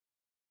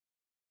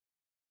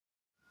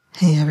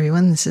Hey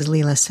everyone, this is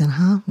Leela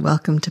Sinha.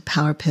 Welcome to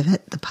Power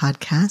Pivot, the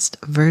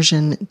podcast,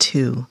 version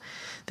 2.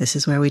 This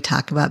is where we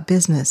talk about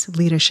business,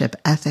 leadership,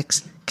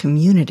 ethics,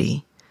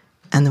 community,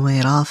 and the way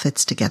it all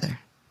fits together.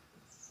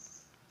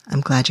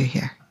 I'm glad you're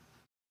here.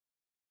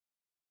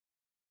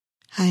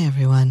 Hi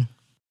everyone.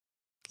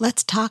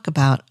 Let's talk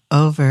about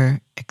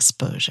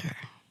overexposure.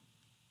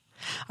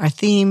 Our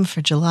theme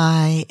for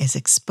July is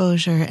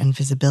exposure and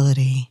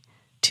visibility,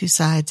 two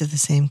sides of the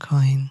same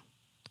coin.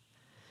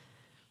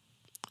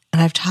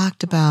 And I've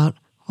talked about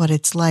what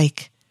it's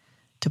like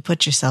to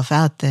put yourself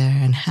out there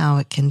and how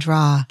it can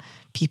draw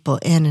people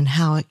in and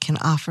how it can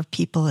offer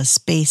people a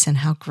space and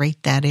how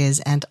great that is.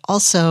 And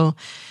also,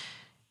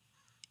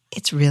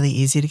 it's really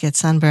easy to get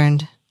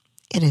sunburned.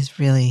 It is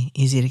really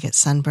easy to get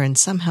sunburned.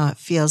 Somehow it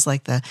feels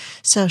like the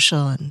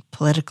social and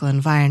political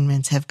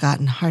environments have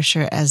gotten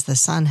harsher as the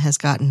sun has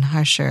gotten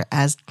harsher,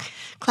 as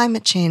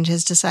climate change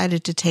has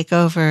decided to take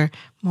over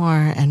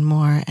more and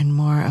more and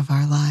more of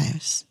our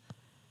lives,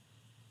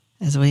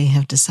 as we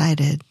have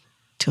decided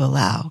to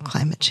allow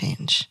climate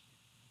change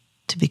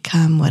to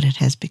become what it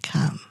has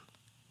become.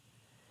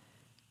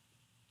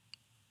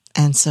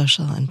 And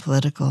social and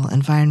political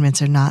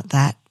environments are not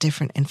that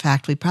different. In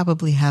fact, we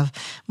probably have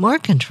more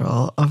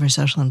control over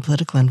social and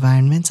political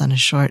environments on a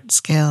short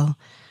scale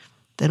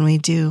than we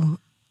do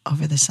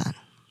over the sun.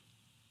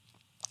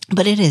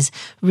 But it is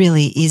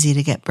really easy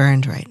to get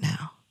burned right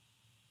now.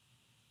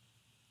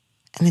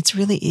 And it's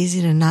really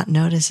easy to not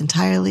notice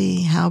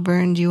entirely how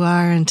burned you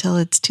are until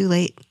it's too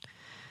late.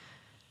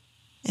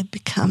 It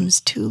becomes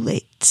too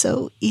late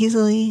so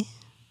easily.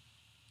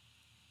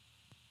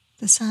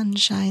 The sun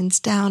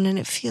shines down and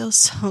it feels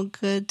so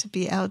good to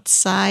be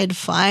outside.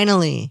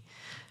 Finally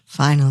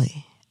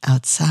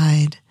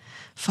outside.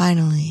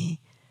 Finally,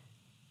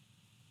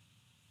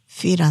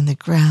 feet on the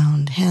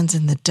ground, hands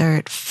in the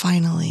dirt.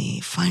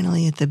 Finally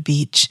at the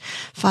beach.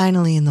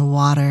 Finally in the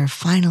water.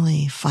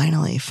 Finally,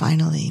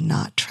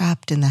 not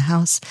trapped in the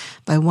house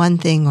by one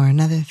thing or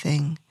another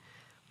thing.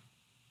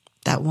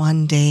 That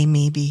one day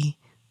maybe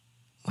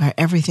where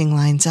everything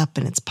lines up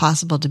and it's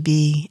possible to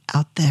be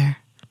out there.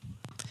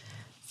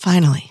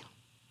 Finally,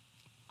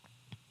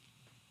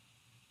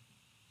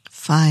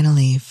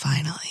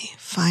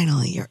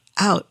 you're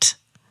out.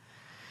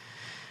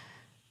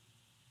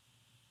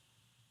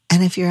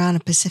 And if you're on a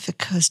Pacific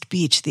Coast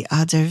beach, the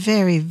odds are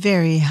very,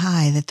 very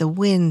high that the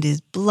wind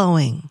is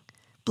blowing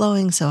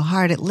so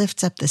hard it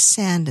lifts up the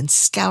sand and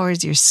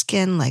scours your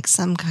skin like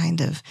some kind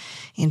of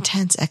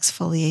intense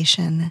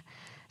exfoliation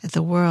at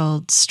the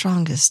world's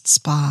strongest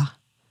spa.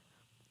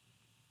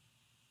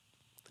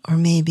 Or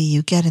maybe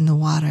you get in the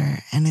water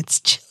and it's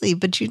chilly,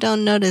 but you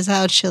don't notice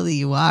how chilly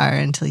you are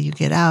until you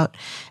get out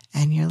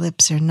and your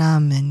lips are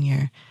numb and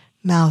your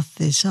mouth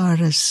is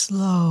sort of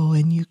slow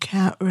and you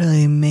can't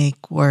really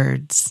make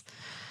words.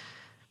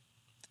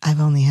 I've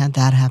only had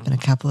that happen a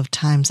couple of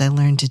times. I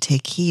learned to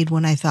take heed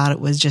when I thought it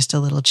was just a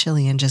little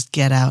chilly and just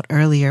get out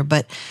earlier.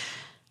 But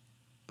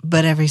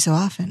every so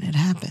often it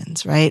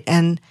happens, right?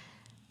 And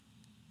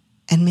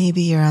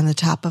maybe you're on the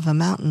top of a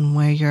mountain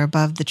where you're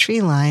above the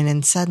tree line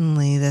and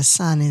suddenly the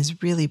sun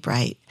is really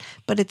bright,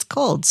 but it's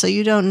cold, so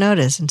you don't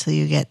notice until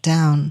you get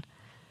down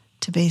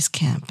to base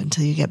camp,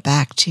 until you get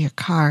back to your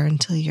car,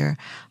 until you're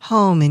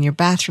home in your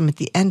bathroom at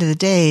the end of the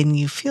day and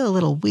you feel a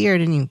little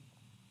weird and you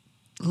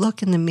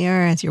look in the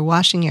mirror as you're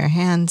washing your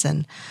hands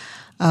and,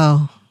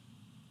 oh,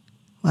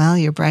 well,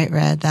 you're bright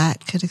red.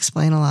 That could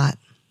explain a lot.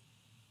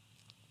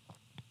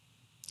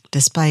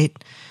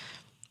 Despite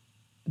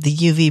the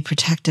UV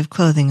protective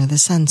clothing or the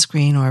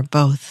sunscreen or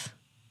both,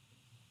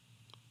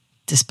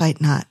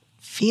 despite not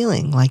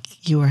feeling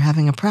like you were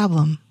having a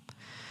problem.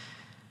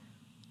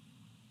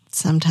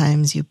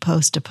 Sometimes you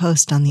post a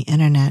post on the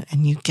internet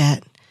and you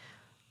get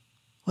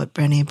what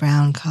Brené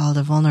Brown called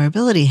a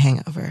vulnerability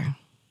hangover.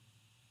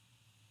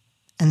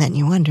 And then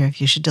you wonder if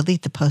you should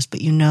delete the post,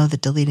 but you know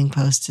that deleting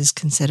posts is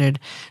considered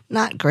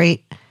not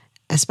great,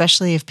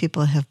 especially if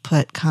people have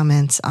put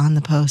comments on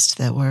the post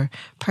that were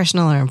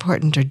personal or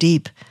important or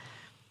deep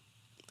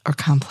or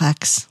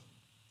complex.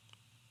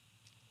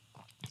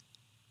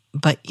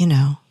 But you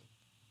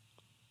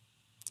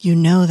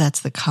know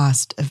that's the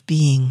cost of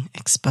being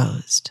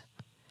exposed.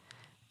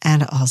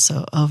 And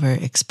also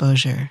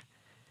overexposure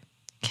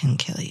can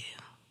kill you.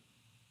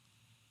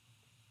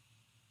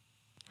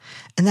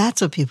 And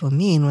that's what people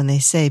mean when they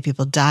say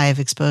people die of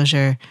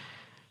exposure,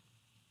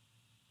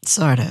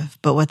 sort of.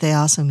 But what they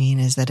also mean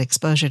is that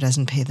exposure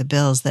doesn't pay the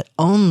bills, that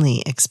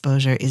only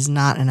exposure is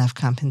not enough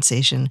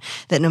compensation,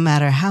 that no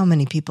matter how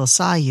many people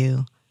saw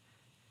you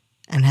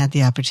and had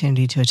the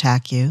opportunity to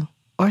attack you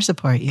or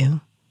support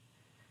you,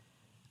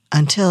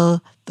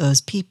 until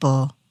those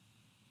people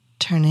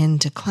turn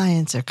into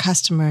clients or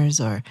customers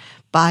or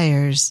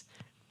buyers,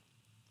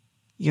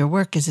 your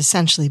work is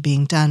essentially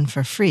being done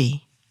for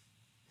free.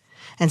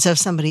 And so if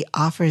somebody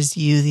offers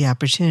you the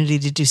opportunity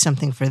to do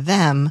something for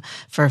them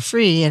for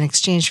free in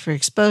exchange for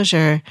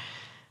exposure,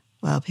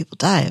 well, people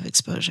die of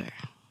exposure.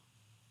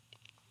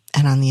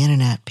 And on the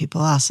internet,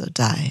 people also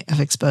die of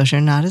exposure,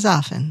 not as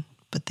often,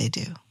 but they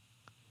do.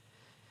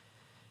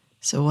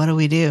 So what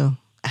do?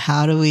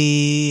 How do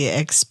we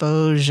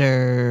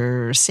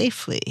exposure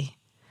safely?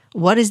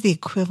 What is the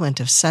equivalent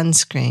of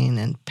sunscreen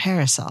and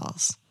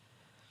parasols?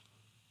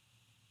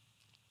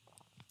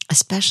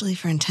 Especially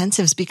for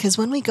intensives, because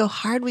when we go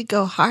hard, we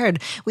go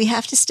hard. We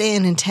have to stay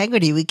in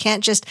integrity. We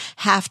can't just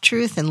half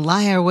truth and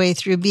lie our way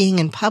through being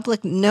in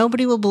public.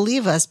 Nobody will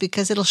believe us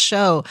because it'll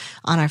show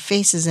on our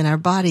faces and our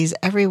bodies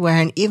everywhere.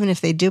 And even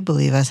if they do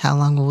believe us, how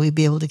long will we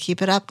be able to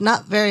keep it up?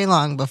 Not very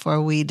long before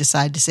we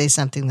decide to say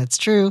something that's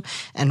true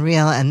and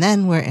real, and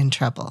then we're in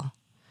trouble.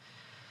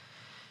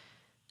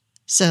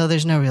 So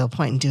there's no real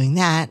point in doing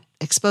that.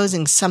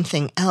 Exposing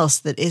something else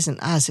that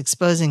isn't us,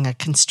 exposing a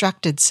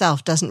constructed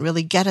self, doesn't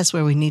really get us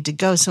where we need to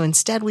go. So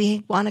instead,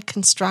 we want to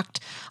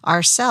construct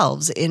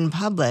ourselves in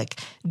public,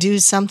 do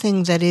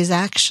something that is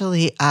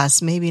actually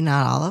us, maybe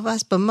not all of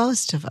us, but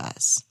most of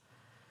us.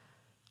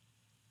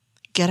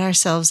 Get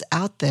ourselves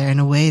out there in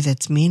a way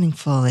that's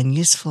meaningful and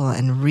useful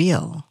and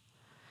real,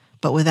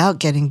 but without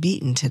getting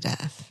beaten to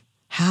death.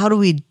 How do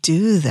we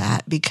do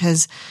that?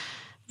 Because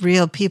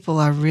real people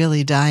are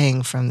really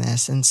dying from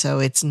this, and so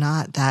it's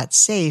not that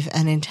safe.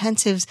 And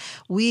intensives,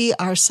 we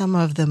are some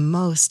of the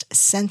most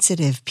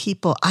sensitive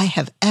people I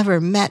have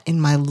ever met in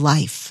my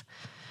life.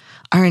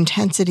 Our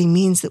intensity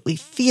means that we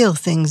feel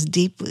things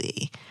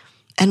deeply,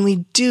 and we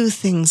do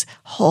things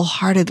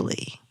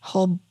wholeheartedly,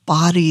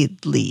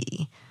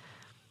 whole-bodiedly.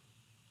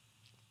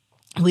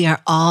 We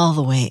are all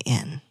the way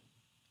in.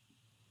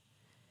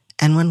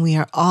 And when we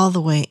are all the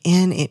way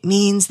in, it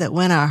means that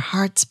when our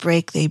hearts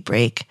break, they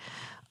break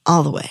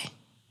all the way.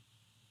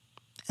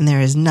 And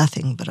there is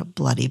nothing but a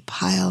bloody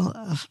pile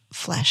of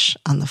flesh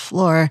on the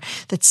floor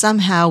that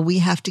somehow we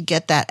have to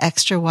get that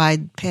extra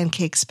wide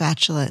pancake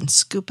spatula and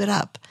scoop it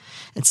up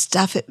and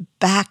stuff it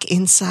back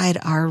inside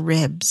our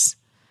ribs.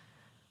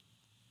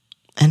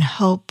 And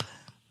hope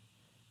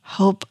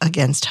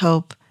against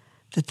hope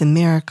that the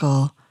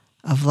miracle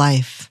of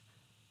life,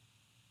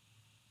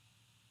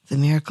 the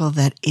miracle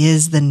that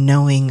is the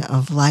knowing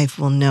of life,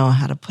 will know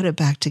how to put it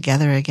back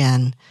together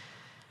again.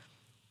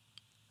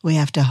 We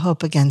have to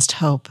hope against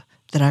hope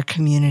that our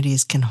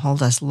communities can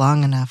hold us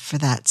long enough for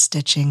that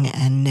stitching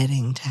and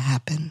knitting to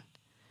happen.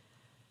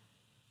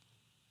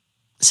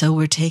 So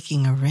we're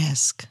taking a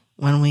risk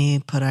when we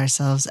put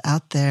ourselves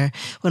out there,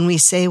 when we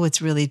say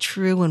what's really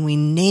true, when we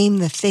name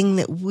the thing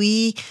that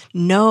we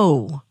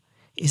know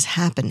is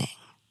happening.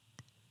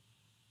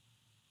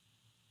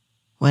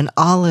 When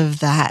all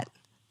of that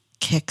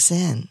kicks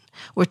in,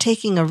 we're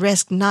taking a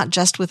risk not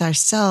just with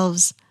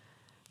ourselves,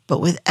 but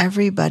with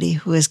everybody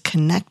who is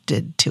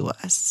connected to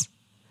us.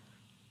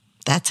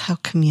 That's how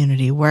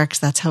community works.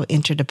 That's how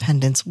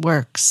interdependence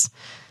works.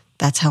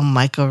 That's how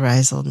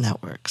mycorrhizal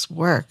networks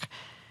work.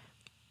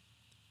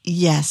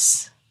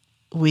 Yes,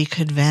 we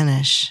could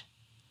vanish,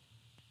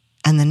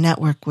 and the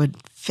network would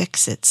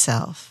fix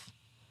itself.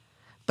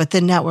 But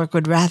the network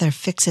would rather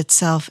fix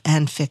itself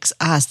and fix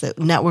us. The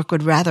network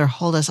would rather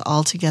hold us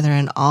all together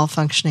and all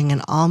functioning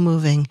and all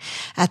moving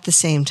at the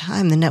same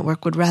time. The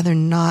network would rather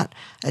not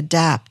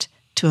adapt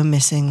to a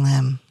missing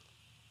limb.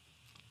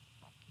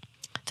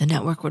 The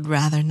network would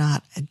rather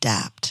not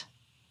adapt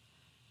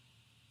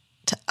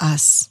to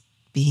us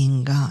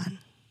being gone.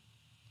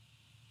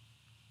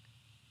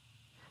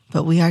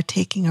 But we are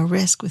taking a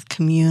risk with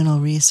communal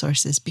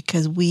resources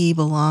because we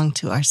belong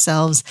to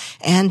ourselves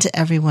and to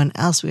everyone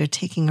else. We are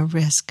taking a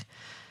risk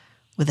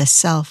with a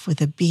self,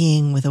 with a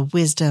being, with a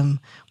wisdom,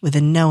 with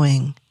a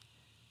knowing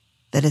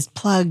that is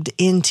plugged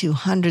into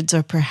hundreds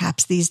or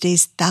perhaps these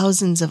days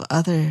thousands of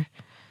other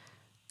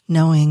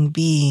knowing,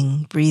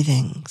 being,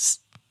 breathings.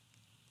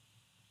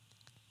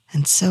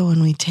 And so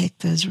when we take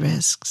those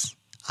risks,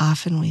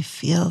 often we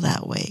feel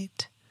that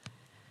weight.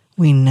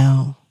 We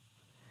know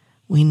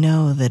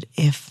that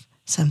if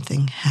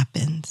something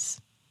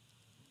happens,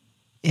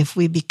 if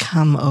we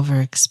become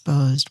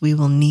overexposed, we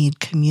will need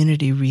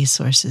community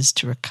resources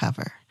to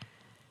recover.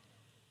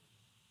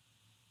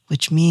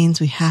 Which means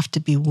we have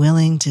to be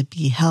willing to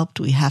be helped.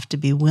 We have to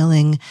be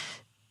willing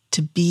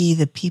to be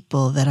the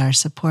people that are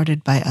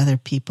supported by other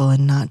people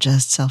and not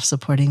just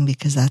self-supporting,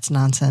 because that's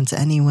nonsense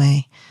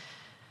anyway.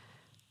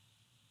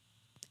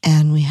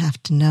 And we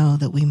have to know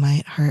that we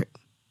might hurt,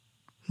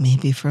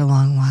 maybe for a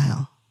long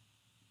while.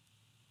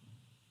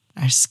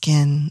 Our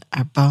skin,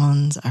 our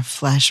bones, our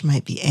flesh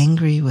might be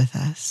angry with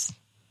us,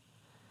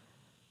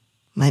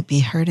 might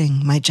be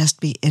hurting, might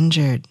just be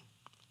injured.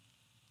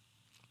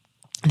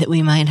 That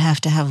we might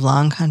have to have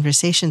long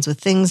conversations with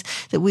things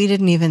that we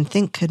didn't even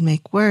think could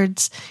make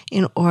words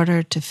in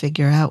order to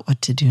figure out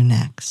what to do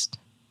next.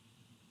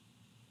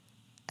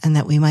 And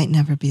that we might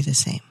never be the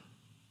same.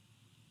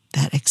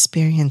 That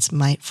experience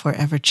might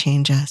forever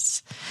change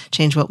us,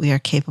 change what we are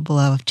capable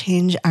of,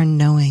 change our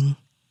knowing,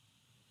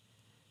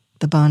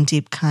 the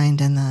bone-deep kind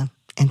and the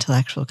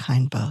intellectual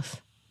kind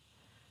both.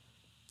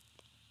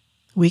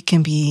 We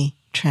can be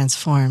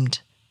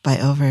transformed by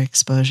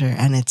overexposure,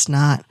 and it's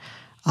not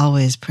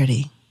always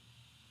pretty.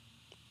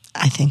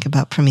 I think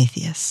about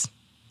Prometheus,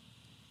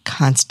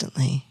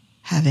 constantly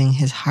having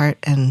his heart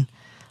and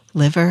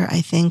liver,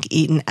 I think,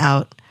 eaten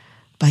out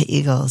by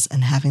eagles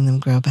and having them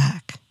grow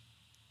back.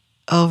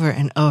 Over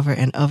and over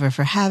and over,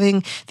 for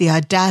having the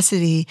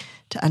audacity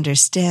to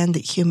understand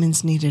that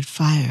humans needed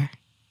fire.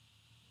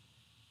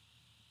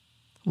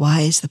 Why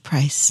is the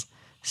price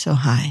so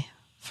high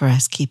for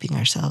us keeping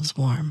ourselves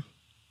warm?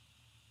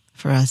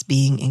 For us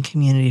being in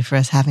community, for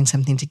us having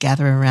something to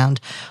gather around?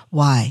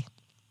 Why?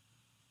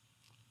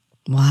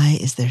 Why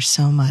is there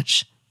so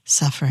much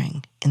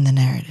suffering in the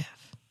narrative?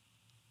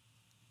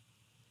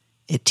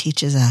 It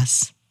teaches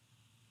us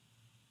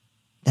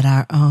that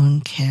our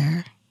own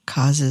care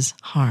causes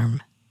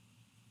harm.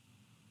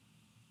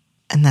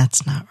 And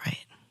that's not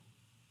right.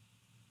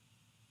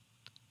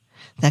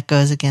 That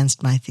goes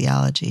against my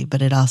theology,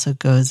 but it also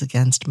goes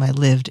against my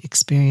lived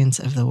experience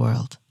of the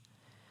world.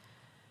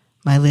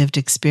 My lived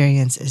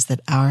experience is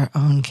that our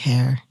own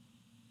care,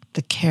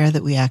 the care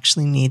that we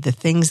actually need, the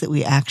things that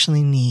we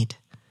actually need,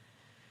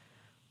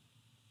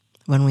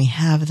 when we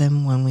have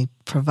them, when we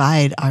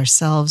provide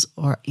ourselves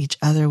or each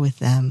other with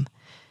them,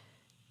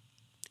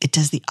 it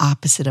does the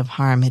opposite of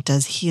harm. It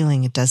does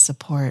healing. It does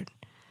support.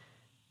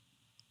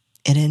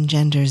 It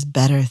engenders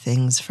better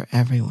things for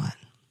everyone.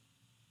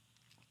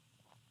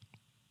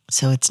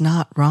 So it's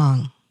not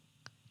wrong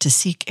to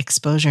seek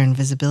exposure and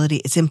visibility.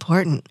 It's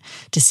important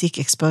to seek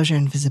exposure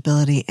and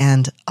visibility,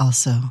 and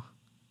also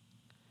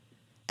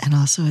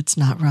it's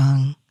not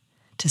wrong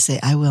to say,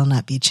 I will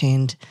not be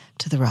chained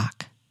to the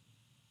rock.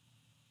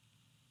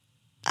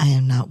 I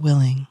am not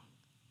willing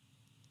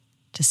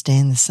to stay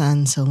in the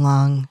sun so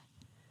long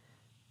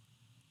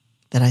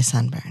that I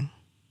sunburn.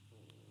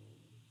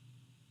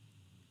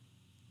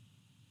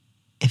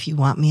 If you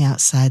want me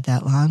outside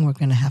that long, we're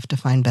going to have to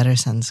find better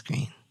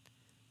sunscreen.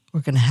 We're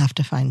going to have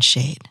to find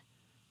shade.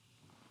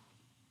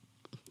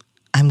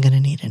 I'm going to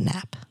need a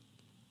nap.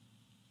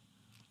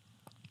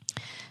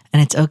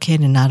 And it's okay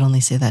to not only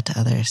say that to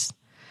others,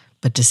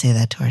 but to say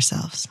that to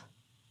ourselves.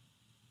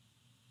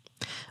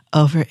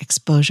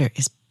 Overexposure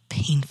is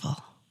painful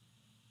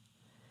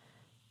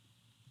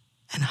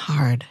and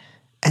hard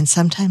and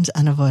sometimes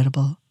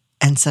unavoidable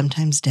and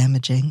sometimes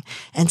damaging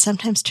and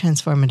sometimes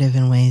transformative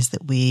in ways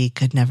that we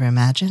could never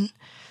imagine.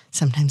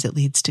 Sometimes it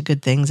leads to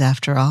good things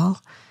after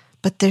all,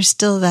 but there's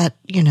still that,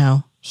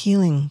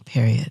 healing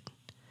period,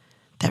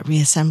 that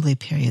reassembly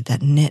period,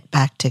 that knit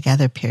back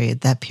together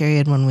period, that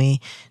period when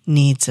we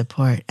need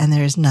support. And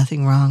there is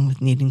nothing wrong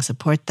with needing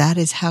support. That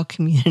is how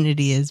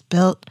community is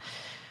built.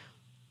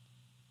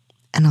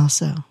 And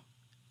also,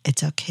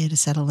 it's okay to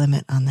set a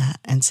limit on that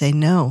and say,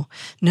 no,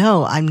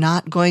 I'm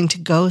not going to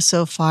go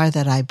so far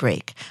that I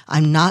break.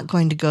 I'm not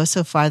going to go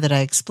so far that I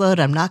explode.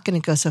 I'm not going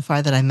to go so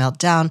far that I melt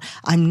down.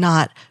 I'm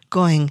not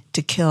going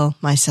to kill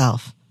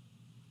myself.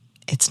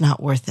 It's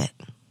not worth it.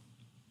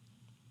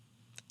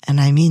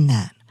 And I mean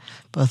that,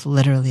 both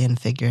literally and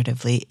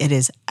figuratively. It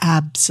is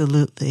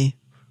absolutely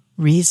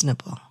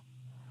reasonable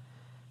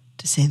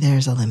to say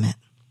there's a limit.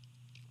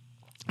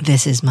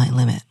 This is my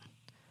limit.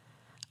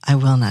 I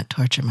will not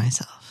torture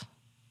myself.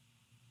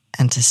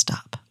 And to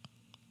stop.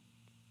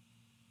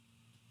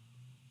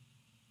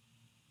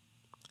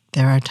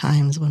 There are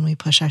times when we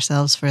push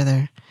ourselves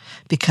further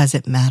because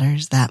it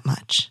matters that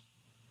much.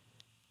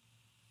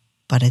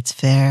 But it's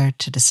fair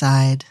to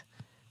decide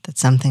that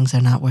some things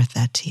are not worth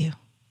that to you,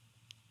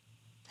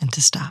 and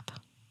to stop.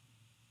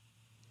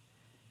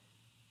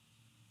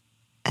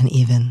 And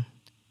even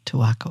to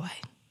walk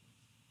away.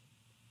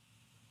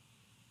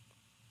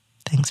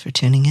 Thanks for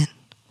tuning in.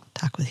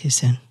 Talk with you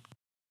soon.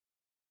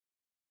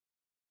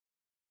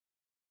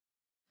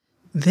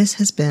 This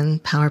has been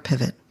Power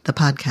Pivot, the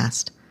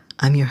podcast.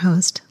 I'm your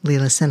host,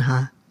 Leela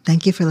Sinha.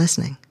 Thank you for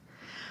listening.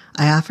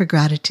 I offer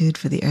gratitude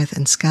for the earth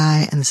and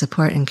sky and the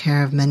support and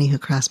care of many who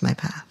cross my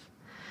path.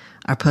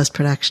 Our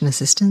post-production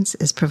assistance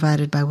is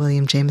provided by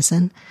William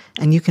Jameson,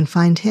 and you can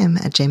find him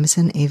at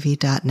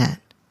jamesonav.net.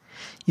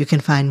 You can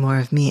find more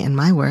of me and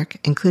my work,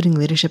 including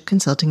leadership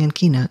consulting and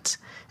keynotes,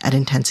 at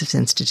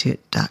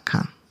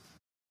intensivesinstitute.com.